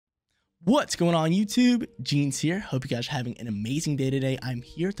What's going on YouTube? Jeans here. Hope you guys are having an amazing day today. I'm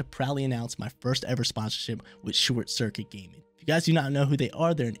here to proudly announce my first ever sponsorship with Short Circuit Gaming. If you guys do not know who they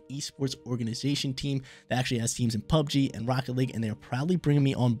are, they're an esports organization team that actually has teams in PUBG and Rocket League, and they are proudly bringing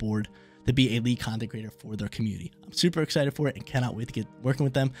me on board to be a lead content creator for their community. I'm super excited for it and cannot wait to get working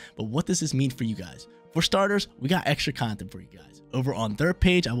with them. But what does this mean for you guys? For starters, we got extra content for you guys. Over on their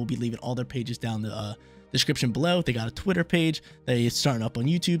page, I will be leaving all their pages down the description below. They got a Twitter page. They're starting up on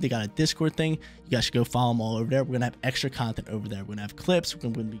YouTube. They got a Discord thing. You guys should go follow them all over there. We're gonna have extra content over there. We're gonna have clips. We're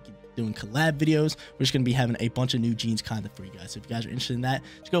gonna be doing collab videos. We're just gonna be having a bunch of new Jeans content for you guys. So if you guys are interested in that,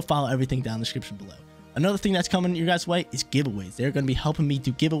 just go follow everything down in the description below. Another thing that's coming your guys' way is giveaways. They're going to be helping me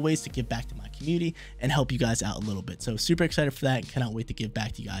do giveaways to give back to my community and help you guys out a little bit. So super excited for that and cannot wait to give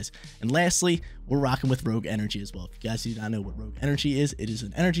back to you guys. And lastly, we're rocking with Rogue Energy as well. If you guys do not know what Rogue Energy is, it is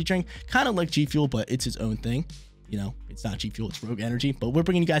an energy drink, kind of like G Fuel, but it's its own thing. You know, it's not G Fuel, it's Rogue Energy. But we're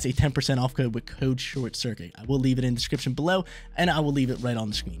bringing you guys a 10% off code with code Short Circuit. I will leave it in the description below, and I will leave it right on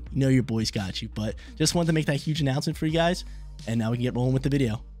the screen. You know your boys got you, but just wanted to make that huge announcement for you guys. And now we can get rolling with the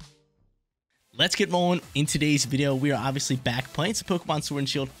video. Let's get rolling. In today's video, we are obviously back playing some Pokemon Sword and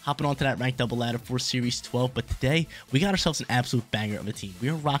Shield, hopping onto that ranked double ladder for Series 12, but today, we got ourselves an absolute banger of a team. We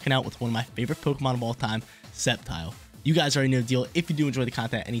are rocking out with one of my favorite Pokemon of all time, Sceptile. You guys already know the deal. If you do enjoy the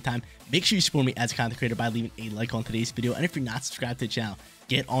content at any time, make sure you support me as a content creator by leaving a like on today's video, and if you're not subscribed to the channel,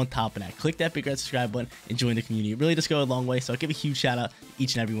 get on top of that. Click that big red subscribe button and join the community. It really does go a long way, so I'll give a huge shout out to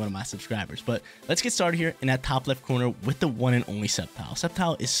each and every one of my subscribers. But let's get started here in that top left corner with the one and only Sceptile.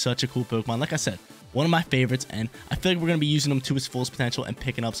 Sceptile is such a cool Pokemon. Like I said, one of my favorites, and I feel like we're going to be using him to his fullest potential and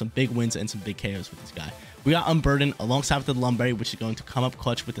picking up some big wins and some big KOs with this guy. We got Unburden alongside with the Lumberry, which is going to come up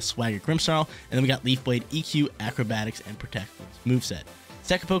clutch with the Swagger Grimmsnarl, and then we got Leaf Blade, EQ, Acrobatics, and Protect moveset.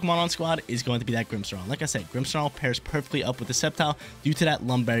 Second Pokemon on squad is going to be that Grimmsnarl. Like I said, Grimmsnarl pairs perfectly up with the Sceptile due to that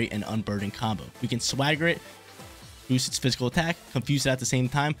Lumberry and Unburden combo. We can Swagger it, boost its physical attack, confuse it at the same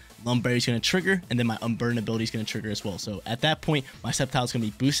time. Lumberry is going to trigger, and then my Unburden ability is going to trigger as well. So at that point, my Sceptile is going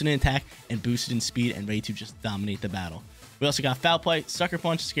to be boosted in attack and boosted in speed and ready to just dominate the battle. We also got Foul Play, Sucker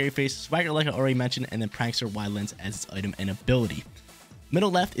Punch, Scary Face, Swagger like I already mentioned, and then Prankster Wide Lens as its item and ability.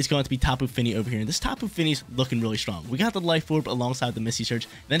 Middle left is going to be Tapu Fini over here, and this Tapu Fini is looking really strong. We got the Life Orb alongside the Misty Surge,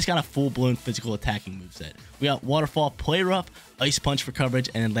 then it's got a full-blown physical attacking moveset. We got Waterfall, Play Rough, Ice Punch for coverage,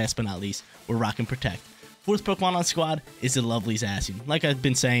 and then last but not least, we're rocking Protect. Fourth Pokemon on squad is the lovely Zacian. Like I've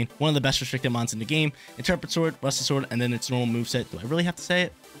been saying, one of the best restricted mons in the game. Interpret Sword, Rusted Sword, and then its normal moveset. Do I really have to say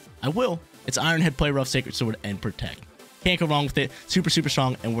it? I will. It's Iron Head, Play Rough, Sacred Sword, and Protect. Can't go wrong with it. Super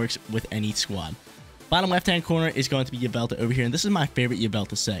strong and works with any squad. Bottom left-hand corner is going to be Yveltal over here, and this is my favorite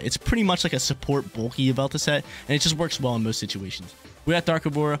Yveltal set. It's pretty much like a support bulky Yveltal set, and it just works well in most situations. We got Dark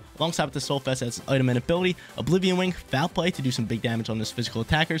Aurora alongside with the Soulfest as item and ability, Oblivion Wing, Foul Play to do some big damage on those physical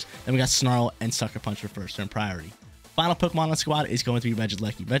attackers, then we got Snarl and Sucker Punch for first turn priority. Final Pokemon on squad is going to be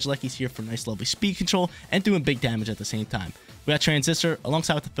Regieleki. Regieleki's here for nice lovely speed control and doing big damage at the same time. We got Transistor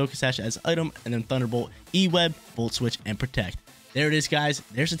alongside with the Focus Sash as item, and then Thunderbolt, E-Web, Volt Switch, and Protect. There it is, guys.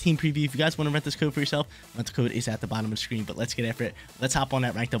 There's a team preview. If you guys want to rent this code for yourself, rental code is at the bottom of the screen. But let's get after it. Let's hop on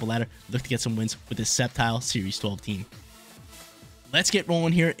that ranked double ladder. Look to get some wins with this Sceptile Series 12 team. Let's get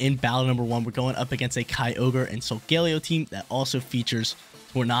rolling here in battle number 1. We're going up against a Kyogre and Solgaleo team that also features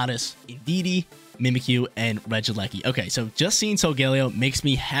Tornadus, Indeedee, Mimikyu, and Regieleki. Okay, so just seeing Solgaleo makes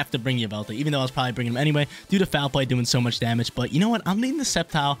me have to bring Yveltal, even though I was probably bringing him anyway, due to Foul Play doing so much damage. But you know what? I'm leading the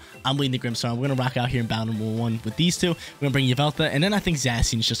Sceptile. I'm leading the Grimmsnarl. We're going to rock out here in battle number 1 with these two. We're going to bring Yveltal, and then I think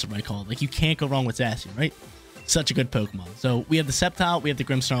Zacian is just the right call. Like, you can't go wrong with Zacian, right? Such a good Pokemon. So we have the Sceptile, we have the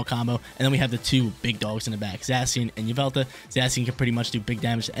Grimmsnarl combo, and then we have the two big dogs in the back, Zacian and Yveltal. Zacian can pretty much do big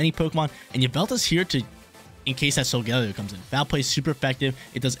damage to any Pokemon, and Yveltal's here to in case that Solgaleo comes in. Foul Play is super effective.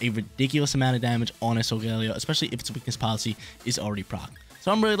 It does a ridiculous amount of damage on a Solgaleo, especially if its weakness policy is already proc.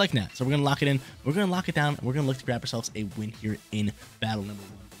 So I'm really liking that. So we're going to lock it in. We're going to lock it down. And we're going to look to grab ourselves a win here in battle number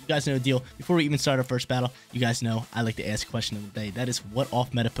 1. You guys know the deal. Before we even start our first battle, you guys know I like to ask a question of the day. That is, what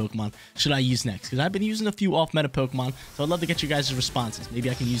off-meta Pokemon should I use next? Because I've been using a few off-meta Pokemon, so I'd love to get your guys' responses. Maybe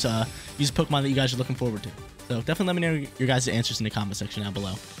I can use a Pokemon that you guys are looking forward to. So definitely let me know your guys' answers in the comment section down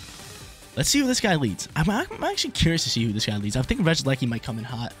below. Let's see who this guy leads. I'm actually curious to see who this guy leads. I think Regieleki might come in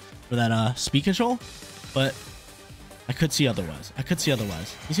hot for that speed control, but I could see otherwise.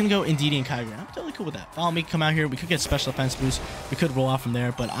 He's going to go Indeedee and Kyogre. I'm totally cool with that. Follow me, come out here. We could get special defense boost. We could roll off from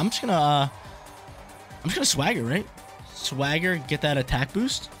there, but I'm just going to Swagger, right? Swagger, get that attack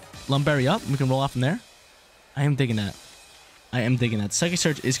boost. Lumberry up, and we can roll off from there. I am digging that. Psychic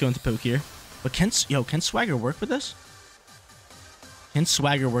Surge is going to poke here, but can Swagger work with this? Can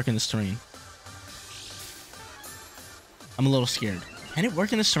Swagger work in this terrain? I'm a little scared. Can it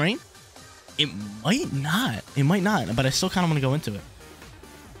work in this terrain? It might not. It might not, but I still kind of want to go into it.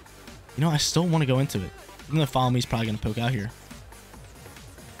 You know, I still want to go into it. Even though Follow Me is probably going to poke out here.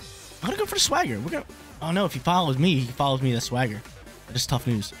 I'm going to go for the Swagger. We're going to... Oh, no. If he follows me, that's Swagger. That is tough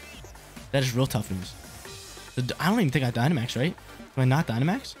news. That is real tough news. I don't even think I Dynamax, right? Do I not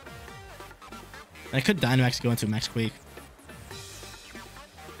Dynamax? I could Dynamax to go into a Max Quake.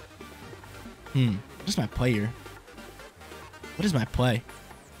 What is my play here? What is my play? I feel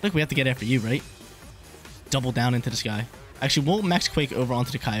like we have to get after you, right? Double down into this guy. Actually, we'll Max Quake over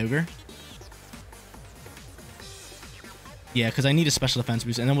onto the Kyogre. Yeah, because I need a special defense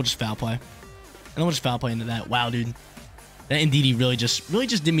boost, and then we'll just Foul Play. And then we'll just Foul Play into that. Wow, dude. That Indeedee really just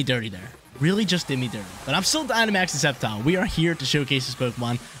did me dirty there. Really just did me dirty. But I'm still Dynamaxing Sceptile. We are here to showcase this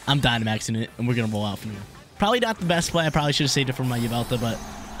Pokemon. I'm Dynamaxing it, and we're going to roll out from here. Probably not the best play. I probably should have saved it for my Yveltal, but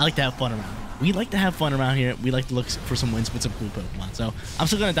I like to have fun around. We like to have fun around here. We like to look for some wins with some cool Pokemon. So I'm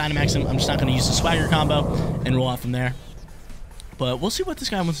still going to Dynamax him. I'm just not going to use the Swagger combo and roll out from there. But we'll see what this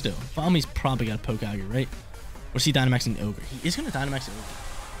guy wants to do. Follow Me's probably got to poke out here, right? Or is he Dynamaxing Ogre? He is going to Dynamax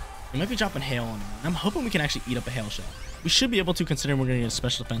Ogre. He might be dropping Hail on him. I'm hoping we can actually eat up a Hail Shell. We should be able to, considering we're going to get a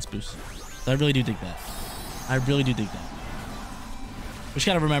special defense boost. So I really do dig that. I really do dig that. We just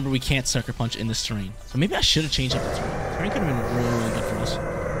got to remember we can't Sucker Punch in this terrain. So maybe I should have changed up the terrain. Terrain could have been really, really good for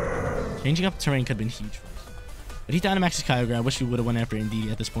us. Changing up the terrain could have been huge for us. But he Dynamaxes Kyogre. I wish we would have went after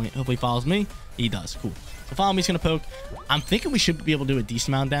Indeedee at this point. Hopefully he follows me. He does. Cool. So Follow Me's going to poke. I'm thinking we should be able to do a decent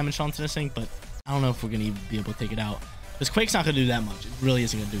amount of damage onto this thing, but I don't know if we're going to even be able to take it out. This Quake's not going to do that much. It really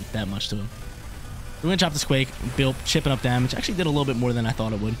isn't going to do that much to him. We're going to drop this Quake, build, chipping up damage. Actually did a little bit more than I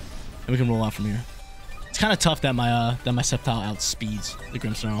thought it would. And we can roll out from here. It's kind of tough that my Sceptile outspeeds the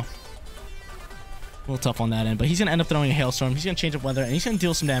Grimmsnarl. A little tough on that end, but he's going to end up throwing a Hailstorm. He's going to change up weather, and he's going to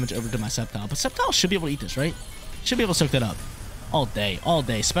deal some damage over to my Sceptile. But Sceptile should be able to eat this, right? Should be able to soak that up. All day, all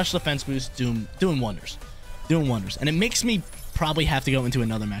day. Special defense boost, doing wonders. Doing wonders. And it makes me probably have to go into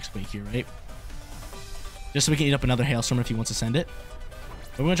another Max Quake here, right? Just so we can eat up another Hailstorm if he wants to send it.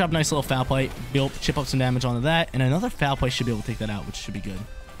 But we're going to drop a nice little Foul Play, build, chip up some damage onto that, and another Foul Play should be able to take that out, which should be good.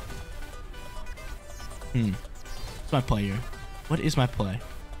 What's my play here? What is my play?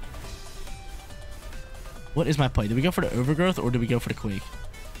 What is my play? Did we go for the Overgrowth or did we go for the Quake?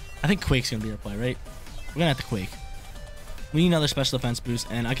 I think Quake's going to be our play, right? We're going to have to Quake. We need another special defense boost,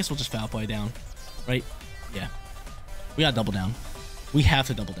 and I guess we'll just Foul Play down, right? Yeah. We got to double down. We have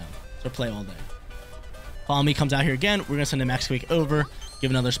to double down. So play all day. Follow Me comes out here again. We're going to send a Max Quake over,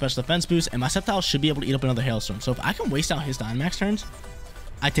 give another special defense boost, and my Sceptile should be able to eat up another Hailstorm. So if I can waste out his Dynamax turns,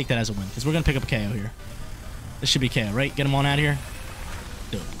 I take that as a win, because we're going to pick up a KO here. This should be KO, right? Get him on out of here.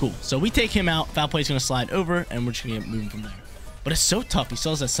 Dude, cool. So we take him out. Foul Play's going to slide over, and we're just going to get moving from there. But it's so tough. He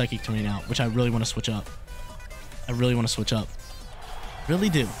still has that Psychic Terrain out, which I really want to switch up. I really want to switch up. Really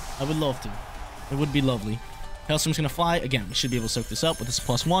do. I would love to. It would be lovely. Hailstorm's going to fly. Again, we should be able to soak this up with this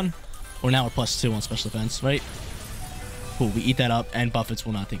 +1. Or now we're +2 on special defense, right? Cool. We eat that up, and Buffets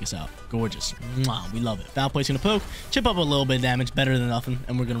will not take us out. Gorgeous. Mwah, we love it. Foul Play's going to poke. Chip up a little bit of damage. Better than nothing.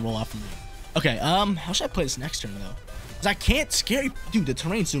 And we're going to roll out from there. Okay, how should I play this next turn, though? Because I can't scare... Dude, the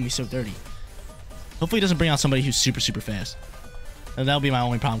terrain's doing me so dirty. Hopefully he doesn't bring out somebody who's super, super fast. And that'll be my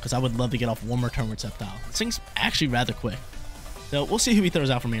only problem, because I would love to get off one more turn with Sceptile. This thing's actually rather quick. So we'll see who he throws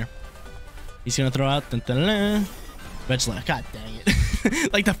out from here. He's going to throw out... Dun, dun, dun, dun. Regisaur. God dang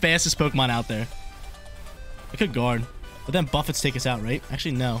it. Like the fastest Pokemon out there. I could guard. But then Buffets take us out, right?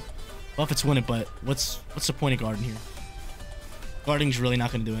 Actually, no. Buffets win it, but what's the point of guarding here? Guarding's really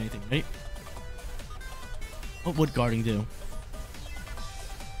not going to do anything, right? What would guarding do?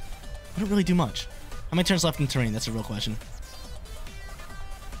 Wouldn't really do much. How many turns left in the terrain? That's a real question.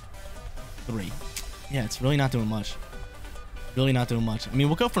 3. Yeah, it's really not doing much. Really not doing much. I mean,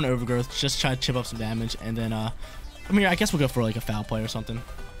 we'll go for an Overgrowth. Just try to chip up some damage. And then, from here, I guess we'll go for like a Foul Play or something.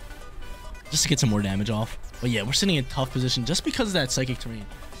 Just to get some more damage off. But yeah, we're sitting in a tough position just because of that Psychic Terrain.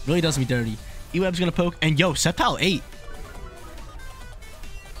 Really does me dirty. E-Web's going to poke. And yo, Sceptile 8.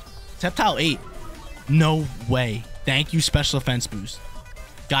 Sceptile 8. No way. Thank you, special defense boost.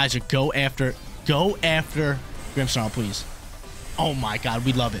 Guys, go after Grimmsnarl, please. Oh my god,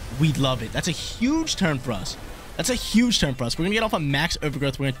 we love it. We love it. That's a huge turn for us. That's a huge turn for us. We're going to get off a max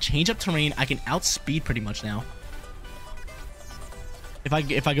Overgrowth. We're going to change up terrain. I can outspeed pretty much now. If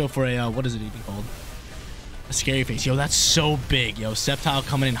I go for a, what is it even called? A Scary Face. Yo, that's so big. Yo, Sceptile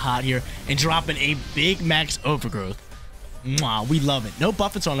coming in hot here and dropping a big max Overgrowth. Mwah, we love it. No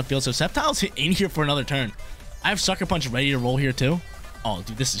Buffets on the field, so Sceptile's in here for another turn. I have Sucker Punch ready to roll here, too. Oh,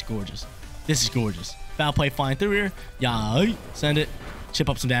 dude, this is gorgeous. This is gorgeous. Foul Play flying through here. Yeah, send it. Chip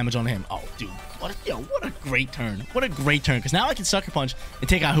up some damage on him. Oh, dude. What a great turn. What a great turn. Because now I can Sucker Punch and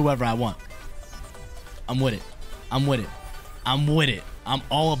take out whoever I want. I'm with it. I'm with it. I'm with it. I'm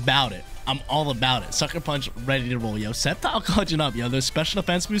all about it. I'm all about it. Sucker Punch ready to roll, yo. Sceptile clutching up, yo. Those special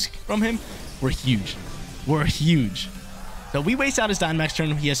defense moves from him were huge. Were huge. So we waste out his Dynamax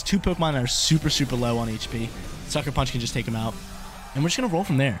turn. He has 2 Pokemon that are super, super low on HP. Sucker Punch can just take him out. And we're just going to roll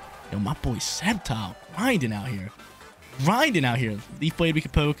from there. Yo, my boy Sceptile grinding out here. Grinding out here. Leaf Blade we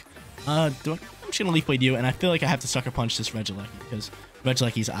could poke. I'm just going to Leaf Blade you. And I feel like I have to Sucker Punch this Regieleki because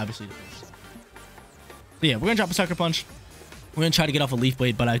Regieleki is obviously the first. So yeah, we're going to drop a Sucker Punch. We're going to try to get off a Leaf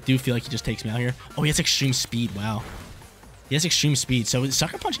Blade, but I do feel like he just takes me out here. Oh, he has extreme speed. Wow. He has extreme speed. So is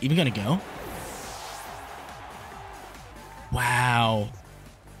Sucker Punch even going to go? Wow.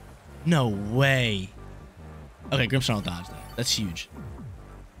 No way. Okay, Grimmsnarl will dodge that. That's huge.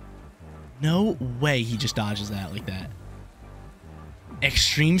 No way he just dodges that like that.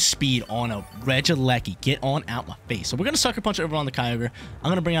 Extreme speed on a Regieleki. Get on out my face. So we're going to Sucker Punch over on the Kyogre. I'm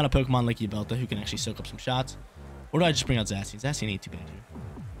going to bring out a Pokemon like Yveltal who can actually soak up some shots. Or do I just bring out Zacian? Zacian ain't too bad here.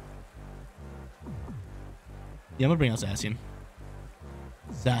 Yeah, I'm going to bring out Zacian.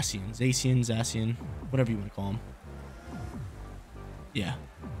 Zacian, whatever you want to call him. Yeah.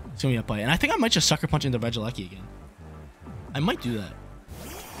 It's going to be a play. And I think I might just Sucker Punch into Regieleki again. I might do that.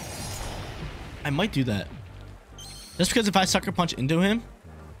 I might do that. Just because if I Sucker Punch into him,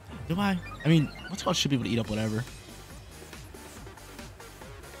 do I? I mean, what's called should be able to eat up whatever.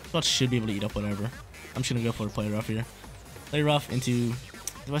 What's called should be able to eat up whatever. I'm just going to go for a Play Rough here. Play Rough into...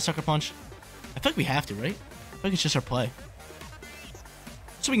 Do I Sucker Punch? I feel like we have to, right? I feel like it's just our play.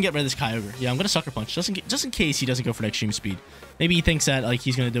 So we can get rid of this Kyogre. Yeah, I'm going to Sucker Punch. Just in case he doesn't go for the extreme speed. Maybe he thinks that like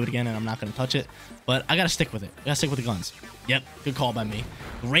he's going to do it again and I'm not going to touch it. But I got to stick with it. I got to stick with the guns. Yep, good call by me.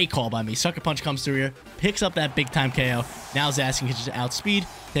 Great call by me. Sucker Punch comes through here. Picks up that big time KO. Now Zacian can just outspeed.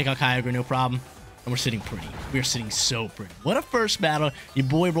 Take out Kyogre, no problem. And we're sitting pretty. We are sitting so pretty. What a first battle. Your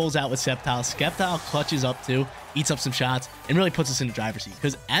boy rolls out with Sceptile. Sceptile clutches up too, eats up some shots, and really puts us in the driver's seat.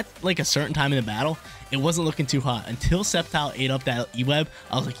 Because at like a certain time in the battle, it wasn't looking too hot. Until Sceptile ate up that E-Web,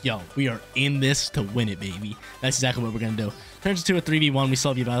 I was like, yo, we are in this to win it, baby. That's exactly what we're going to do. Turns into a 3v1. We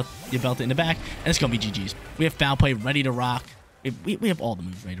still have Yveltal in the back, and it's going to be GG's. We have Foul Play ready to rock. We have all the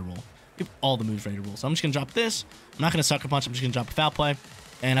moves ready to roll. We have all the moves ready to roll. So I'm just going to drop this. I'm not going to Sucker Punch. I'm just going to drop a Foul Play.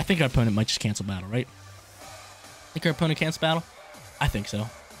 And I think our opponent might just cancel battle, right? I think our opponent cancel battle? I think so.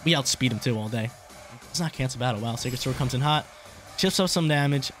 We outspeed him too all day. Let's not cancel battle. Wow, Sacred Sword comes in hot, chips up some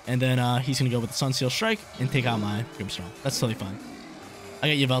damage, and then he's going to go with the Sunseal Strike and take out my Grimmsnarl. That's totally fine. I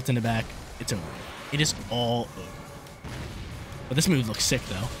got Yveltal in the back. It's over. It is all over. But this move looks sick,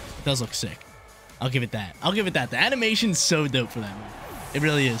 though. It does look sick. I'll give it that. I'll give it that. The animation's so dope for that move. It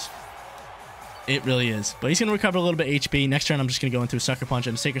really is. It really is. But he's going to recover a little bit HP. Next turn, I'm just going to go into a Sucker Punch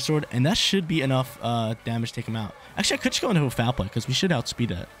and a Sacred Sword, and that should be enough damage to take him out. Actually, I could just go into a Foul Play, because we should outspeed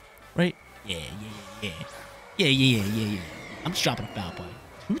that. Right? Yeah. I'm just dropping a Foul Play.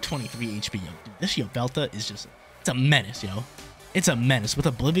 223 HP, yo. Dude, this Yveltal is just... It's a menace, yo. It's a menace. With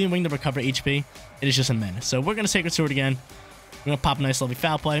Oblivion Wing to recover HP, it is just a menace. So we're going to Sacred Sword again. We're going to pop a nice lovely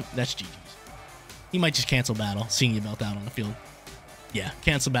Foul Play. That's GG's. He might just cancel battle, seeing Yveltal out on the field. Yeah,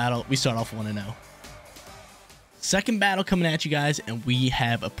 cancel battle. We start off 1-0. Second battle coming at you guys, and we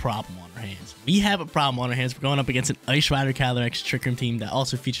have a problem on our hands. We're going up against an Ice Rider Calyrex Trick Room team that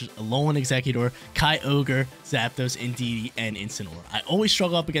also features Alolan Exeggutor, Kyogre, Zapdos, Indeedee, and Incineroar. I always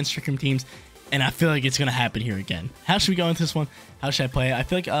struggle up against Trick Room teams, and I feel like it's going to happen here again. How should we go into this one? How should I play it? I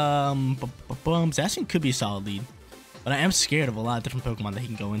feel like Zacian could be a solid lead, but I am scared of a lot of different Pokemon that he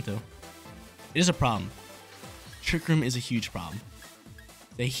can go into. It is a problem. Trick Room is a huge problem.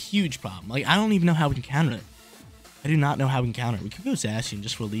 A huge problem. Like, I don't even know how we can counter it. I do not know how we can counter it. We could go Zacian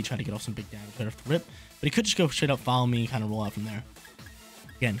just for a lead, try to get off some big damage right off the rip. But he could just go straight up, follow me, and kind of roll out from there.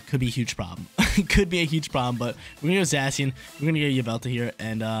 Again, could be a huge problem. Could be a huge problem, but we're going to go Zacian. We're going to get Yveltal here,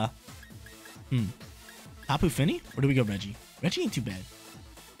 and, Tapu Fini? Or do we go Reggie? Reggie ain't too bad.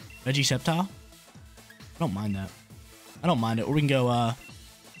 Reggie Sceptile? I don't mind that. I don't mind it. Or we can go,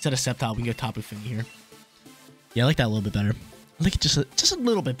 instead of Sceptile, we can go Tapu Fini here. Yeah, I like that a little bit better. I like it just a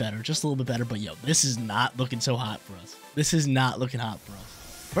little bit better. Just a little bit better. But, yo, this is not looking so hot for us. This is not looking hot for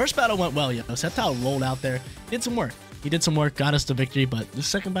us. First battle went well, yo. Sceptile rolled out there. Did some work. He did some work. Got us the victory. But the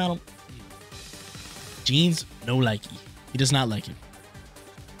second battle, Jeans, no likey. He does not like it.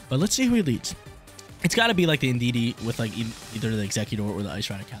 But let's see who he leads. It's got to be like the Indeedee with like either the Exeggutor or the Ice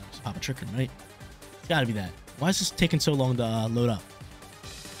Rider Calyrex. Pop a Trick Room, right? It's got to be that. Why is this taking so long to load up?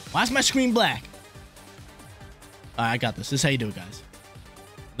 Why is my screen black? Alright, I got this. This is how you do it, guys.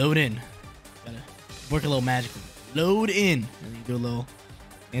 Load in. Gotta work a little magic with it. Load in. And you do a little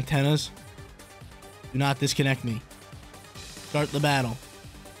antennas. Do not disconnect me. Start the battle.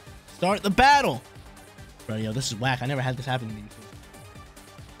 Start the battle. Bro, yo, this is whack. I never had this happen to me before.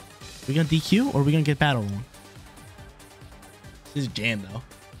 We gonna DQ or are we gonna get battle on? This is jam though.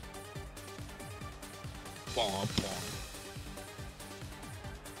 Bom, bom.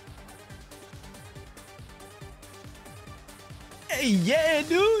 Hey, yeah,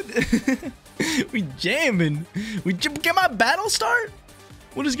 dude. We jamming. We get my battle start.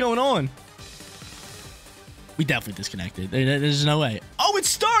 What is going on? We definitely disconnected. There's no way. Oh, it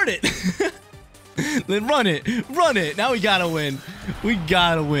started. Then run it. Run it. Now we gotta win. We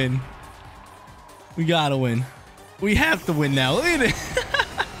gotta win. We gotta win. We have to win now. Look at it.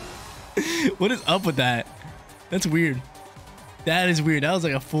 What is up with that? That's weird. That is weird. That was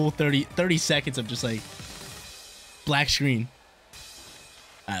like a full 30 seconds of just like black screen.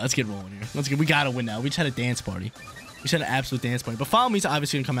 All right, let's get rolling here. Let's get. We gotta win now. We just had a dance party. We just had an absolute dance party. But Follow Me's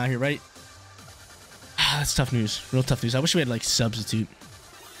obviously gonna come out here, right? That's tough news. Real tough news. I wish we had like Substitute.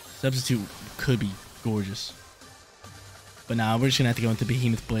 Substitute could be gorgeous. But nah, we're just gonna have to go into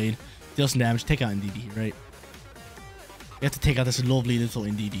Behemoth Blade, deal some damage, take out Indeedee here, right? We have to take out this lovely little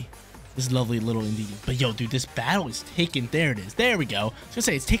Indeedee. This lovely little Indeedee. But yo, dude, this battle is taking. There it is. There we go. I was gonna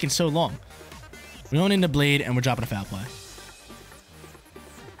say it's taking so long. We're going into Blade and we're dropping a foul play.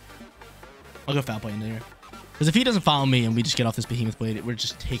 I'll go foul play into here. Because if he doesn't follow me and we just get off this Behemoth Blade, we're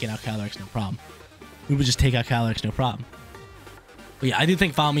just taking out Calyrex, no problem. We would just take out Calyrex, no problem. But yeah, I do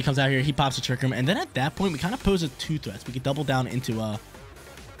think Follow Me comes out here. He pops a Trick Room. And then at that point, we kind of pose two threats. We could double down into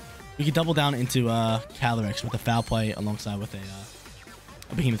Calyrex with a foul play alongside with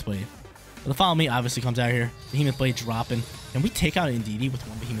a Behemoth Blade. But the Follow Me obviously comes out here. Behemoth Blade dropping. And we take out Indeedee with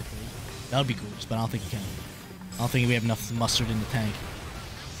one Behemoth Blade. That would be gorgeous, but I don't think he can. I don't think we have enough mustard in the tank.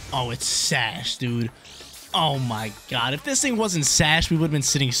 Oh, it's Sash, dude. Oh my god. If this thing wasn't Sash, we would have been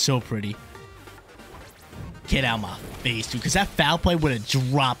sitting so pretty. Get out my face, dude. Because that foul play would have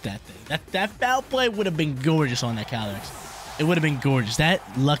dropped that thing. That foul play would have been gorgeous on that Calyrex. It would have been gorgeous. That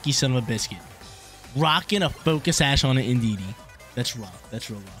lucky son of a biscuit. Rocking a Focus Sash on an Indeedee. That's rough. That's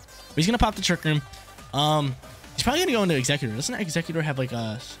real rough. But he's going to pop the Trick Room. He's probably going to go into Executor. Doesn't Executor have like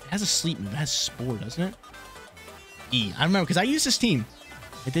a... It has a sleep move. It has Spore, doesn't it? I remember because I used this team.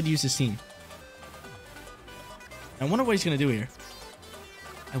 I did use this team. I wonder what he's going to do here.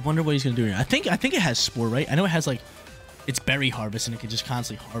 I think it has Spore, right? I know it has like... It's Berry Harvest and it can just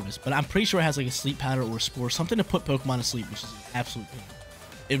constantly harvest. But I'm pretty sure it has like a Sleep Powder or a Spore. Something to put Pokemon to sleep, which is an absolute pain.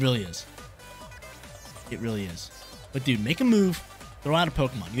 It really is. It really is. But dude, make a move. Throw out a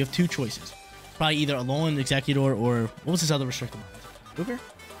Pokemon. You have two choices. Probably either Alolan Executor or... What was his other restricted one? Ruger?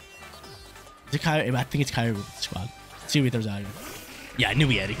 Is it Kyogre? I think it's Kyogre with the squad. Let's see what he throws out here. Yeah, I knew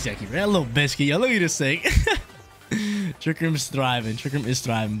he had Executor. That little biscuit. Yo, look at this thing. Trick Room is thriving. Trick Room is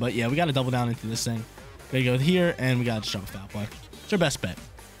thriving. But yeah, we got to double down into this thing. We go here, and we got to just drop a foul play. It's our best bet.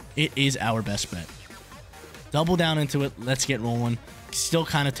 It is our best bet. Double down into it. Let's get rolling. Still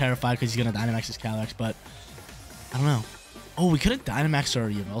kind of terrified because he's going to Dynamax his Calyrex, but I don't know. Oh, we could have Dynamaxed our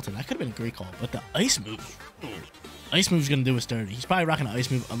Yveltal. That could have been a great call. But the Ice move. Ice move is going to do us dirty. He's probably rocking an Ice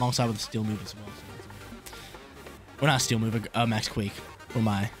move alongside with the Steel move as well. So we're not a Steel move, a Max Quake for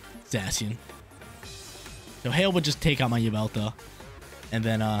my Zacian. So Hail would just take out my Yveltal. And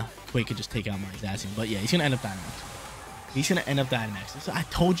then Quake could just take out my Zacian. But yeah, he's going to end up Dynamax. He's going to end up Dynamax. So I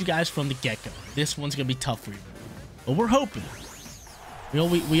told you guys from the get-go, this one's going to be tough for you. But we're hoping. We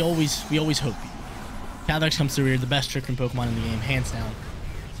always hope. Calyrex comes through here, the best Trick Room Pokemon in the game, hands down.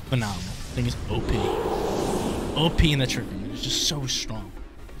 It's phenomenal. The thing is OP. OP in the Trick Room. It's just so strong.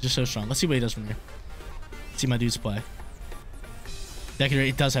 It's just so strong. Let's see what he does from here. Let's see my dudes play. Executor,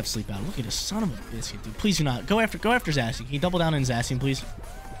 it does have Sleep Out. Look at this son of a biscuit, dude. Please do not. Go after Zacian. Can you double down in Zacian, please? Can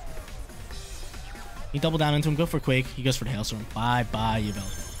you double down into him? Go for Quake. He goes for the Hailstorm. Bye-bye,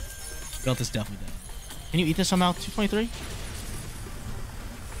 Yveltal. Yveltal's definitely dead. Can you eat this somehow? 223?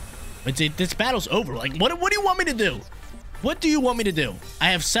 This battle's over. Like, what do you want me to do? What do you want me to do?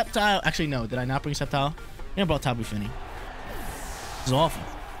 I have Sceptile. Actually, no. Did I not bring Sceptile? I brought Tabu Fini. This is awful.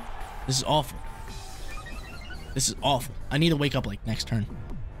 This is awful. This is awful. I need to wake up, like, next turn.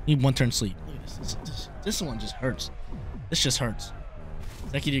 I need one turn sleep. Look at this. This one just hurts. This just hurts.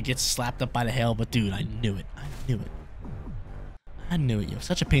 Executor gets slapped up by the hail, but, dude, I knew it. I knew it. I knew it, yo.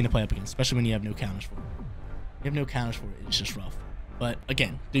 Such a pain to play up against, especially when you have no counters for it. You have no counters for it. It's just rough. But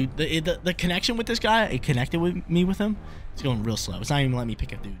again, dude, the connection with this guy, it connected with me with him. It's going real slow. It's not even letting me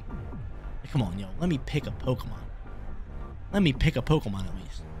pick a dude. Like, come on, yo. Let me pick a Pokemon. Let me pick a Pokemon at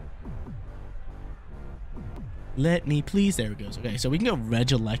least. Let me please. There it goes. Okay, so we can go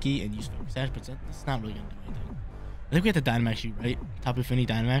Regieleki and use Focus Sash, but that's not really going to do anything. I think we have to Dynamax you, right? Tapu Fini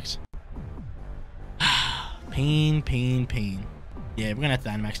Dynamax. Pain. Yeah, we're gonna have to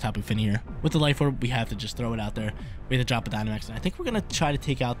Dynamax Tapu Fini here. With the Life Orb, we have to just throw it out there. We have to drop a Dynamax, and I think we're gonna try to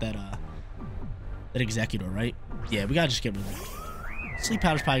take out that Executor, right? Yeah, we gotta just get rid of it. Sleep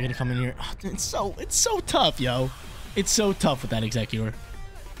Powder's probably gonna come in here. Oh, it's so tough, yo. It's so tough with that Executor.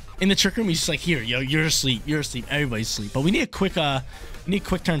 In the Trick Room, he's just like, here, yo, you're asleep, everybody's asleep. But we need a quick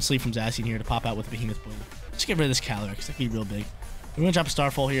turn sleep from Zacian here to pop out with Behemoth Boom. Just get rid of this Calyrex. That could be real big. We're gonna drop a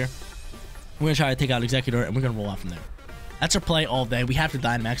Starfall here. We're gonna try to take out Executor, and we're gonna roll out from there. That's our play all day. We have to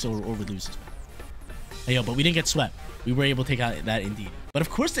Dynamax or we lose this. Hey, yo, but we didn't get swept. We were able to take out that Indeedee. But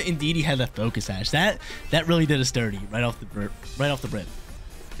of course, the Indeedee had that Focus Sash. That really did us dirty right off the rip.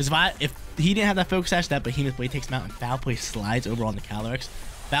 Because if he didn't have that Focus Sash, that Behemoth Blade takes him out, and Foul Play slides over on the Calyrex.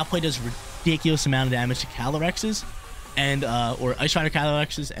 Foul Play does ridiculous amount of damage to Calyrexes and or Ice Rider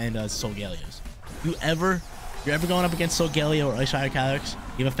Calyrexes and Solgalios. You're ever going up against Solgaleo or Ice Rider Calyrex,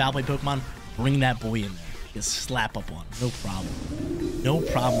 you have a Foul Play Pokemon, bring that boy in there. Just slap up on him. No problem. No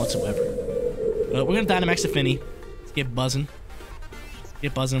problem whatsoever. But we're gonna Dynamax the Fini. Let's get buzzing.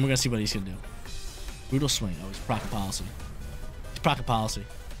 Get buzzing, and we're gonna see what he's gonna do. Brutal Swing. Oh, he's procking policy. He's procking policy.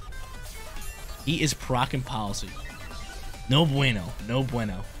 He is procking policy. No bueno. No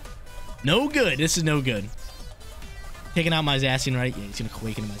bueno. No good. This is no good. Taking out my Zacian, right? Yeah, he's gonna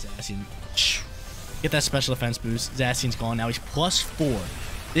Quake into my Zacian. Get that special defense boost. Zacian's gone. Now he's +4.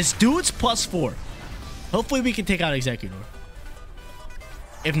 This dude's +4. Hopefully we can take out Executor.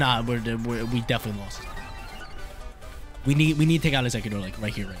 If not, we definitely lost. We need to take out Executor like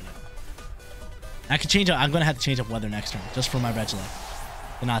right here, right now. I could change up. I'm gonna have to change up weather next turn just for my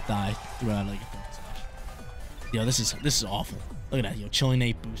Regieleki to not die throughout like a Focus Sash. Yo, this is awful. Look at that, yo, Chilling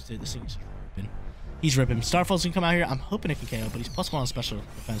Nate boosted. This thing is ripping. He's ripping. Starfall's gonna come out here. I'm hoping it can KO, but he's +1 on special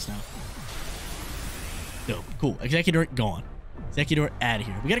defense now. Yo, cool. Executor gone. Executor out of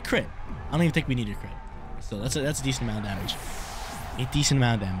here. We got a crit. I don't even think we need a crit. So that's a decent amount of damage. A decent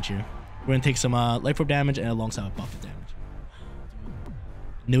amount of damage here. We're gonna take some Life Orb damage and alongside with Buffet damage.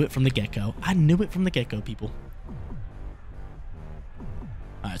 Knew it from the get-go. I knew it from the get-go, people.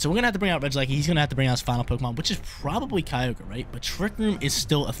 Alright, so we're gonna have to bring out Regieleki. He's gonna have to bring out his final Pokemon, which is probably Kyogre, right? But Trick Room is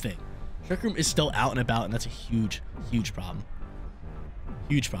still a thing. Trick Room is still out and about, and that's a huge, huge problem.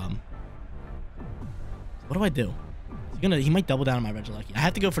 Huge problem. What do I do? He might double down on my Regieleki. I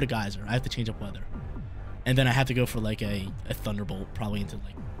have to go for the Geyser. I have to change up weather. And then I have to go for like a Thunderbolt probably into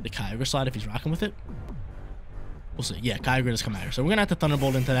like the Kyogre slot if he's rocking with it. We'll see. Yeah, Kyogre does come out here. So we're going to have to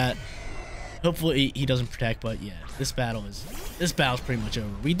Thunderbolt into that. Hopefully he doesn't protect, but yeah, this battle's pretty much over.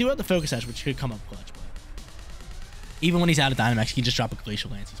 We do have the Focus Sash, which could come up clutch, but even when he's out of Dynamax, he can just drop a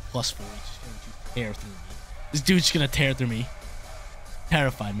Glacial Lance. He's +4. He's just going to tear through me. This dude's just going to tear through me.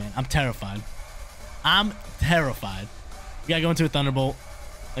 Terrified, man. I'm terrified. I'm terrified. We got to go into a Thunderbolt,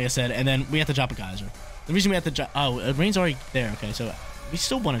 like I said, and then we have to drop a Geyser. The reason we have to drop... Oh, Rain's already there. Okay, so we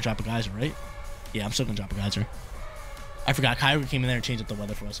still want to drop a Geyser, right? Yeah, I'm still going to drop a Geyser. I forgot. Kyogre came in there and changed up the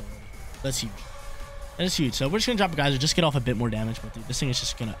weather for us already. That's huge. That is huge. So we're just going to drop a Geyser, just get off a bit more damage. But dude, this thing is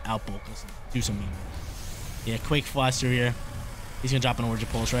just going to outbulk us and do some mean. Yeah, Quake flies through here. He's going to drop an Origin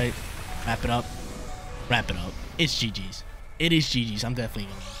Pulse, right? Wrap it up. Wrap it up. It's GG's. It is GG's. I'm definitely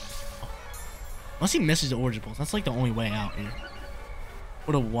going to... Unless he misses the Origin Pulse. That's like the only way out here.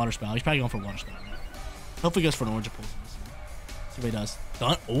 Or the Water Spout. He's probably going for a Water Spout. Right? Hopefully he goes for an Origin Pulse. See what he does.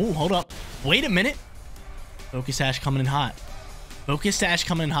 Done. Oh, hold up. Wait a minute. Focus Sash coming in hot. Focus Sash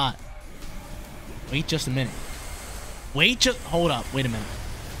coming in hot. Wait just a minute. Hold up. Wait a minute.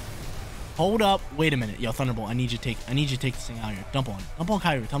 Hold up. Wait a minute. Yo, Thunderbolt, I need you to take this thing out here. Dump on it. Dump on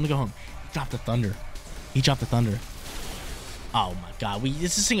Kyogre. Tell him to go home. He dropped the Thunder. Oh my god.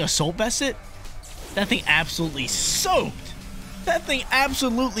 Is this thing Assault Vest it? That thing absolutely soaked. I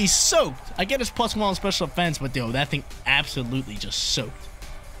get his +1 on special defense, but yo, that thing absolutely just soaked.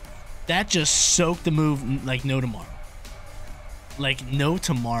 That just soaked the move like no tomorrow. Like no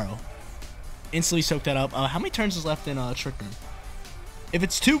tomorrow. Instantly soaked that up. How many turns is left in Trick Room? If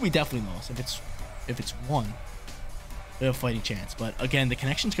it's 2, we definitely lost. If it's 1, we have a fighting chance. But again, the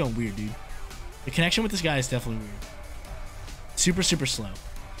connection's going weird, dude. The connection with this guy is definitely weird. Super, super slow.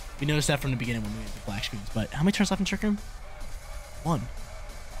 We noticed that from the beginning when we had the black screens. But how many turns left in Trick Room? 1.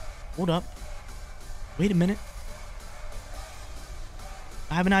 Hold up. Wait a minute.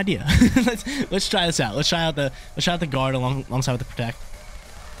 I have an idea. let's try this out. Let's try out the guard alongside with the protect.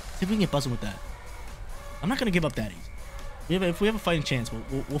 See if we can get buzzing with that. I'm not gonna give up that easy. If we have a fighting chance,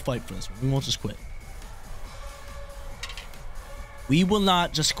 we'll fight for this one. We won't just quit. We will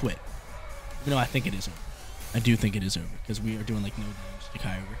not just quit. Even though I think it is over. I do think it is over because we are doing like no damage to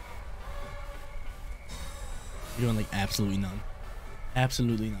Kyogre. We're doing like absolutely none.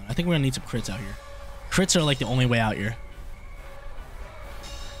 Absolutely none. I think we're gonna need some crits out here. Crits are like the only way out here.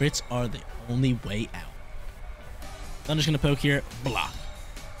 Crits are the only way out. Thunder's gonna poke here. Block.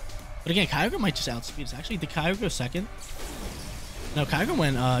 But again, Kyogre might just outspeed us. Actually, did Kyogre go second? No, Kyogre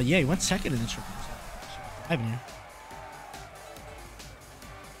went, yeah, he went second in the triple. Here.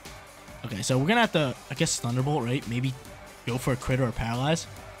 Okay, so we're gonna have to, I guess, Thunderbolt, right? Maybe go for a crit or a paralyze.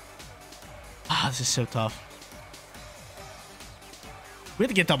 Ah, this is so tough. We have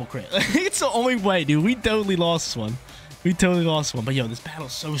to get double crit. It's the only way, dude. We totally lost this one. We totally lost one. But yo, this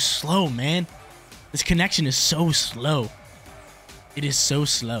battle's so slow, man. This connection is so slow. It is so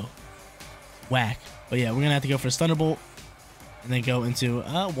slow. Whack. But yeah, we're gonna have to go for a Thunderbolt. And then go into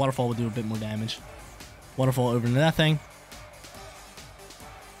Waterfall will do a bit more damage. Waterfall over into that thing.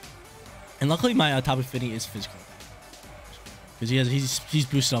 And luckily my Tapu Fini is physical. Because he's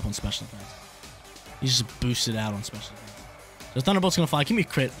boosted up on special defense. He's just boosted out on special defense. So Thunderbolt's gonna fly. Give me a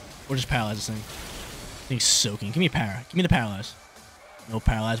crit. Or just paralyze this thing. I think he's soaking. Give me a para. Give me the paralyze. No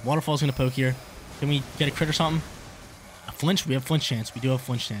paralyze. Waterfall's gonna poke here. Can we get a crit or something? A flinch? We have flinch chance. We do have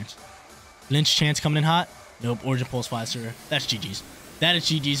flinch chance. Lynch chance coming in hot. Nope. Origin Pulse flies through. That's GG's. That is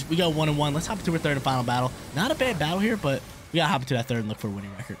GG's. We got 1-1. Let's hop into our third and final battle. Not a bad battle here, but we gotta hop into that third and look for a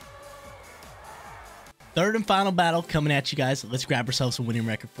winning record. Third and final battle coming at you guys. Let's grab ourselves a winning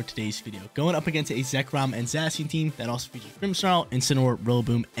record for today's video. Going up against a Zekrom and Zacian team that also features Grimmsnarl, Incineroar,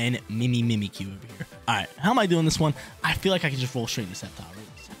 Rillaboom, and Mimikyu over here. Alright, how am I doing this one? I feel like I can just roll straight into Sceptile,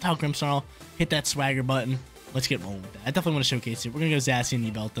 right? Sceptile, Grimmsnarl, hit that swagger button. Let's get rolling with that. I definitely want to showcase it. We're going to go Zacian,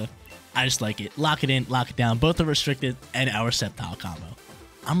 Yveltal. I just like it. Lock it in, lock it down. Both are restricted, and our Sceptile combo.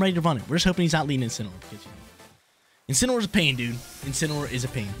 I'm ready to run it. We're just hoping he's not leading Incineroar, because Incineroar's a pain, dude. Incineroar is a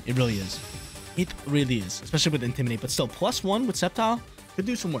pain. It really is. It really is, especially with Intimidate, but still, +1 with Sceptile could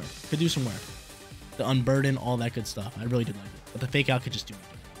do some work. Could do some work. The Unburden, all that good stuff. I really did like it. But the Fake Out could just do it.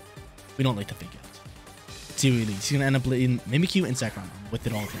 We don't like the Fake Outs. Let's see what he leads. He's going to end up leading Mimikyu and Zekrom with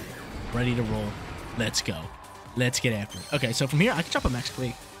it all together. Ready to roll. Let's go. Let's get after it. Okay, so from here, I can drop a Max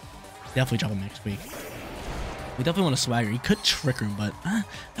Quake. Definitely drop a Max Quake. We definitely want a Swagger. He could Trick Room, but I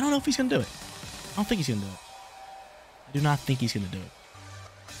don't know if he's going to do it. I don't think he's going to do it. I do not think he's going to do it.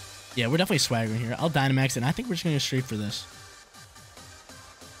 Yeah, we're definitely swaggering here. I'll Dynamax, and I think we're just going to go straight for this.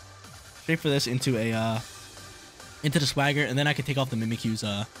 Straight for this into the Swagger, and then I can take off the Mimikyu's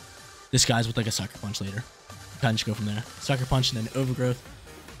disguise with like a Sucker Punch later. Kind of just go from there. Sucker Punch and then Overgrowth.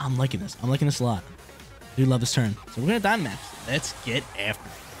 I'm liking this. I'm liking this a lot. I do love this turn. So we're going to Dynamax. Let's get after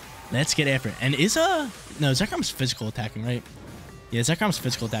it. Let's get after it. And is no, Zekrom's physical attacking, right? Yeah, Zekrom's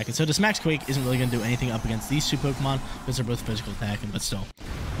physical attacking. So this Max Quake isn't really going to do anything up against these two Pokemon because they're both physical attacking, but still.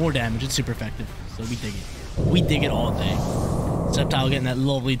 More damage. It's super effective. So we dig it. We dig it all day. Sceptile getting that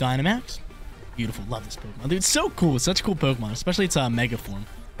lovely Dynamax. Beautiful. Love this Pokemon. Dude, it's so cool. It's such a cool Pokemon, especially its Mega form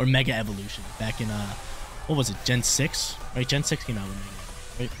or Mega Evolution back in, what was it? Gen 6? Right? Gen 6 came out with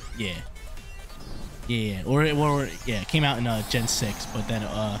Mega, right? Yeah. Yeah. Or yeah, it came out in Gen 6, but then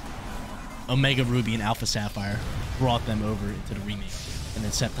Omega Ruby and Alpha Sapphire brought them over into the remake. And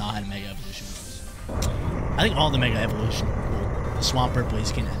then Sceptile had a Mega Evolution. I think all the Mega Evolution were cool. The Swampert,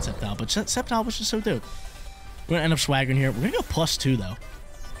 Blaziken, and Sceptile. But Sceptile was just so dope. We're going to end up swaggering here. We're going to go +2, though.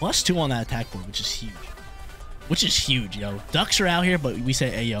 +2 on that attack board, which is huge. Which is huge, yo. Ducks are out here, but we say,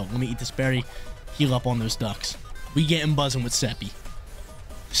 hey, yo, let me eat this berry. Heal up on those ducks. We getting buzzing with Seppi.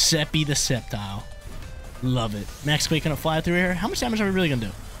 Seppi the Sceptile. Love it. Max Quake going to fly through here. How much damage are we really going to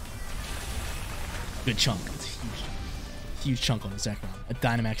do? Good chunk. It's a huge chunk. Huge chunk on the Zekrom. A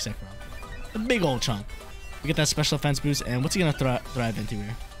Dynamax Zekrom. A big old chunk. We get that special defense boost, and what's he going to thrive into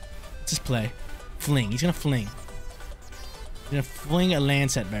here? Let's just play. Fling. He's going to fling. He's going to fling a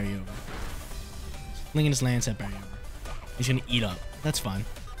Landset Berry over. Flinging his Landset Berry over. He's going to eat up. That's fine.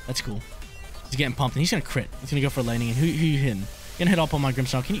 That's cool. He's getting pumped, and he's going to crit. He's going to go for lightning, and who you hitting? Going to hit up on my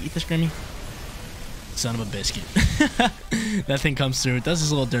Grimmsnarl. Can you eat this, Grimmy? Son of a biscuit. That thing comes through. It does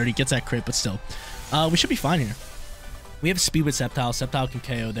his little dirty. Gets that crit, but still. We should be fine here. We have speed with Sceptile. Sceptile can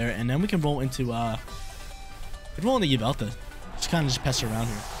KO there, and then we can roll into Yveltal. Just kind of just pester around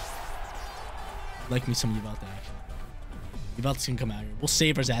here. Like me some Yveltal action. Yveltal's gonna come out here. We'll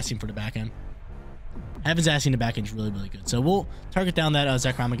save our Zacian for the back end. Having Zacian in the back end is really, really good. So we'll target down that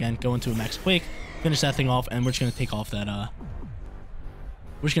Zekrom again, go into a Max Quake, finish that thing off, and we're just gonna take off that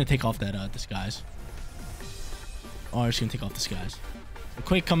disguise. Oh, we're just gonna take off disguise. So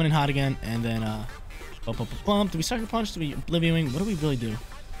Quake coming in hot again, and then bump. Do we Sucker Punch? Do we Oblivioning? What do we really do?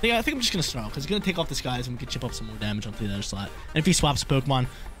 I think I'm just gonna Snarl, because he's gonna take off disguise and we can chip up some more damage onto the other slot. And if he swaps a Pokemon,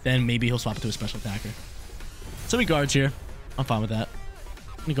 then maybe he'll swap it to a special attacker. So he guards here. I'm fine with that.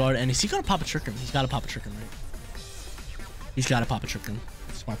 He guard, and is he gonna pop a Trick Room? He's gotta pop a Trick Room, right? He's gotta pop a Trick Room.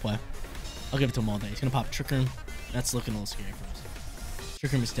 Smart play. I'll give it to him all day. He's gonna pop a Trick Room. That's looking a little scary for us.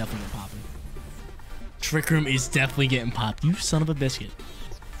 Trick Room is definitely getting popping. Trick Room is definitely getting popped. You son of a biscuit.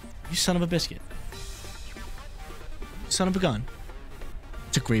 You son of a biscuit. Son of a gun.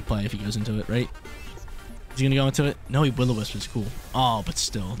 It's a great play if he goes into it, right? Is he gonna go into it? No, he Will-O-Wisps. Cool. Oh, but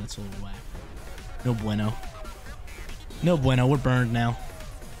still, that's a little whack. No bueno. No bueno. We're burned now.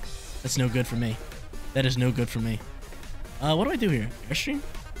 That's no good for me. That is no good for me. What do I do here? Airstream?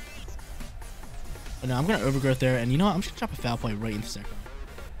 Oh, no, I'm gonna overgrowth there, and you know what? I'm just gonna drop a foul play right into second.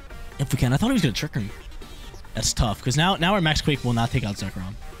 If we can. I thought he was gonna trick him. That's tough, because now our Max Quake will not take out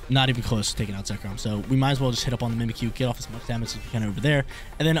Zekrom. Not even close to taking out Zekrom. So we might as well just hit up on the Mimikyu, get off as much damage as we can over there,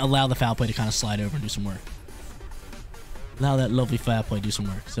 and then allow the foul play to kind of slide over and do some work. Allow that lovely foul play to do some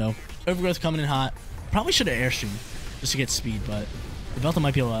work. So overgrowth coming in hot. Probably should have airstreamed just to get speed, but the Belta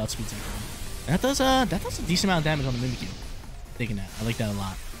might be able to outspeed Zekrom. And that does a decent amount of damage on the Mimikyu. Taking that. I like that a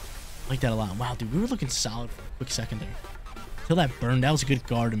lot. I like that a lot. Wow, dude, we were looking solid for a quick second there. Until that burn. That was a good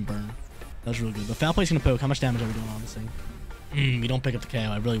guard and burn. That was really good. But foul play's gonna poke. How much damage are we doing on this thing? We don't pick up the KO.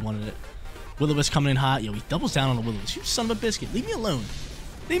 I really wanted it. Will-O-Wisp coming in hot. Yo, he doubles down on the Will-O-Wisp. You son of a biscuit. Leave me alone.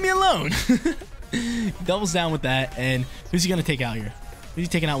 Leave me alone. He doubles down with that. And who's he gonna take out here? Who's he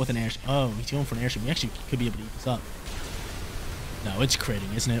taking out with an airstream? Oh, he's going for an airstream. We actually could be able to eat this up. No, it's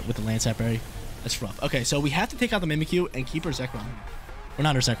critting, isn't it? With the Landsat Berry. That's rough. Okay, so we have to take out the Mimikyu and keep our Zekrom. Or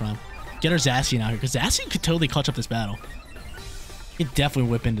not our Zekrom. Get our Zacian out here, because Zacian could totally clutch up this battle. He could definitely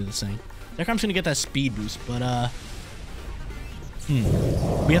whip into this thing. Zekrom's gonna get that speed boost, but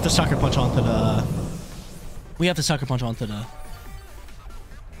we have to sucker punch onto the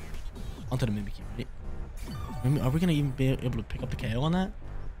Mimikyu, right? Are we gonna even be able to pick up the KO on that?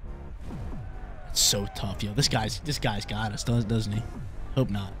 It's so tough, yo. This guy's got us, doesn't he? Hope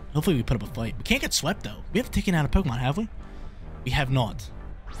not. Hopefully we put up a fight. We can't get swept though. We haven't taken out a Pokemon, have we? We have not.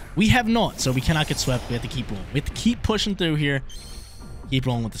 We have not, so we cannot get swept. We have to keep rolling. We have to keep pushing through here. Keep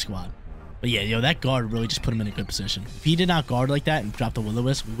rolling with the squad. But yeah, yo, that guard really just put him in a good position. If he did not guard like that and drop the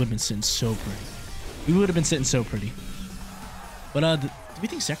Will-O-Wisp, we would have been sitting so pretty. We would have been sitting so pretty. But do we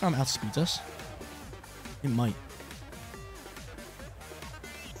think Zekrom outspeeds us? It might.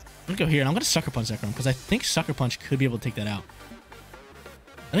 I'm gonna go here and I'm gonna Sucker Punch Zekrom because I think Sucker Punch could be able to take that out.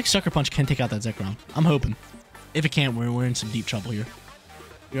 I think Sucker Punch can take out that Zekrom. I'm hoping. If it can't, we're in some deep trouble here.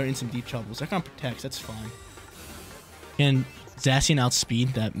 We are in some deep trouble. Zekrom protects. That's fine. Can Zacian outspeed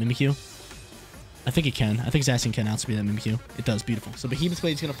that Mimikyu? I think it can. I think Zacian can outspeed that Mimikyu. It does. Beautiful. So Behemoth's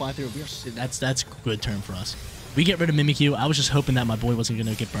Blade's going to fly through. That's a good turn for us. We get rid of Mimikyu. I was just hoping that my boy wasn't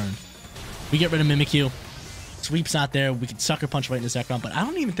going to get burned. We get rid of Mimikyu. Sweep's not there. We can Sucker Punch right into Zekrom, but I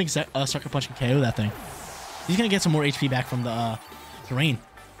don't even think Sucker Punch can KO that thing. He's going to get some more HP back from the terrain.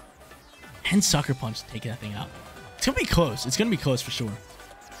 And Sucker Punch to take that thing out. It's going to be close. It's going to be close for sure.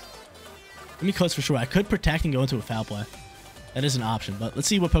 It's going to be close for sure. I could protect and go into a foul play. That is an option, but let's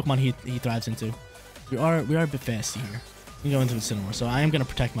see what Pokemon he thrives into. We are a bit fasty here. We can go into Incineroar, so I am going to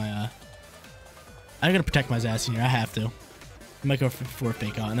protect my Zacian here. I have to. I might go for a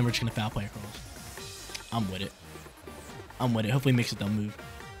fake out, and then we're just going to foul play across. I'm with it. I'm with it. Hopefully he makes it dumb move.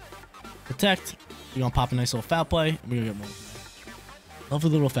 Protect. We're going to pop a nice little foul play, and we're going to get more. Lovely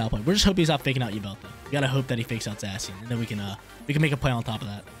little foul play. We're just hoping he's not faking out Yveltal. We got to hope that he fakes out Zacian, and then we can make a play on top of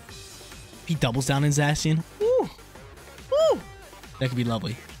that. If he doubles down in Zacian, woo! Woo! That could be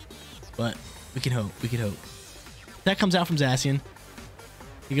lovely. But we can hope. We can hope. That comes out from Zacian.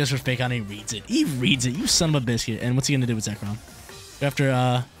 He goes for fake out and he reads it. He reads it. You son of a biscuit. And what's he going to do with Zekrom?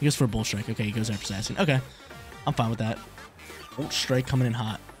 After, he goes for a Bull Strike. Okay, he goes after Zacian. Okay. I'm fine with that. Bolt Strike coming in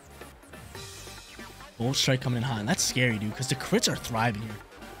hot. Bolt Strike coming in hot. And that's scary, dude, because the crits are thriving here.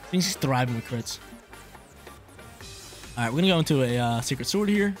 I think he's thriving with crits. Alright, we're going to go into a Secret Sword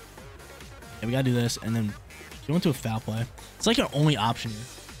here. Yeah, we got to do this. And then go into a foul play. It's like our only option here.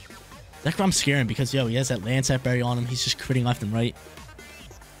 Zekrom's scaring because, yo, he has that Landsat Berry on him. He's just critting left and right.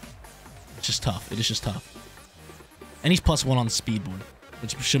 It's just tough. It is just tough. And he's +1 on the speed board,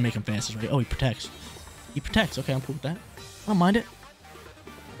 which should make him fastest, right? Oh, he protects. He protects. Okay, I'm cool with that. I don't mind it.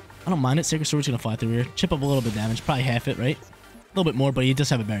 I don't mind it. Sacred Sword's going to fly through here. Chip up a little bit of damage. Probably half it, right? A little bit more, but he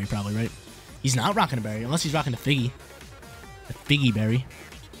does have a berry probably, right? He's not rocking a berry, unless he's rocking the Figgy. The Figgy berry.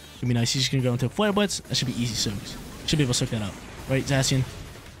 Should be nice. He's just going to go into a Flare Blitz. That should be easy soaks. Should be able to soak that up. Right, Zacian?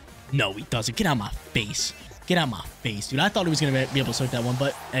 No, he doesn't. Get out of my face. Get out of my face, dude. I thought he was going to be able to soak that one,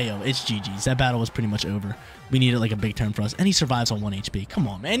 but hey, yo, it's GG's. That battle was pretty much over. We needed like a big turn for us, and he survives on 1 HP. Come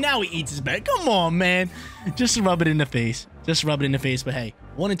on, man. Now he eats his berry. Come on, man. Just rub it in the face. Just rub it in the face. But hey,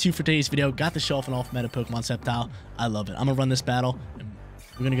 1 and 2 for today's video. Got the shelf and off meta Pokemon Sceptile. I love it. I'm going to run this battle, and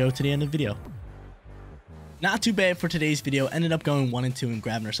we're going to go to the end of the video. Not too bad for today's video. Ended up going 1 and 2 and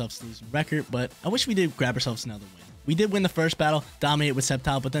grabbing ourselves a losing record, but I wish we did grab ourselves another win. We did win the first battle, dominated with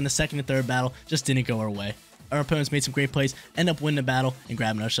Sceptile, but then the second and third battle just didn't go our way. Our opponents made some great plays, end up winning the battle, and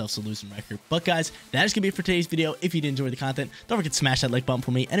grabbing ourselves a losing record. But guys, that is going to be it for today's video. If you did enjoy the content, don't forget to smash that like button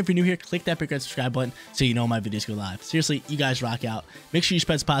for me. And if you're new here, click that big red subscribe button so you know when my videos go live. Seriously, you guys rock out. Make sure you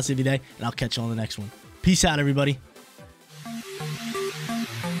spread some positivity today, and I'll catch you on the next one. Peace out, everybody.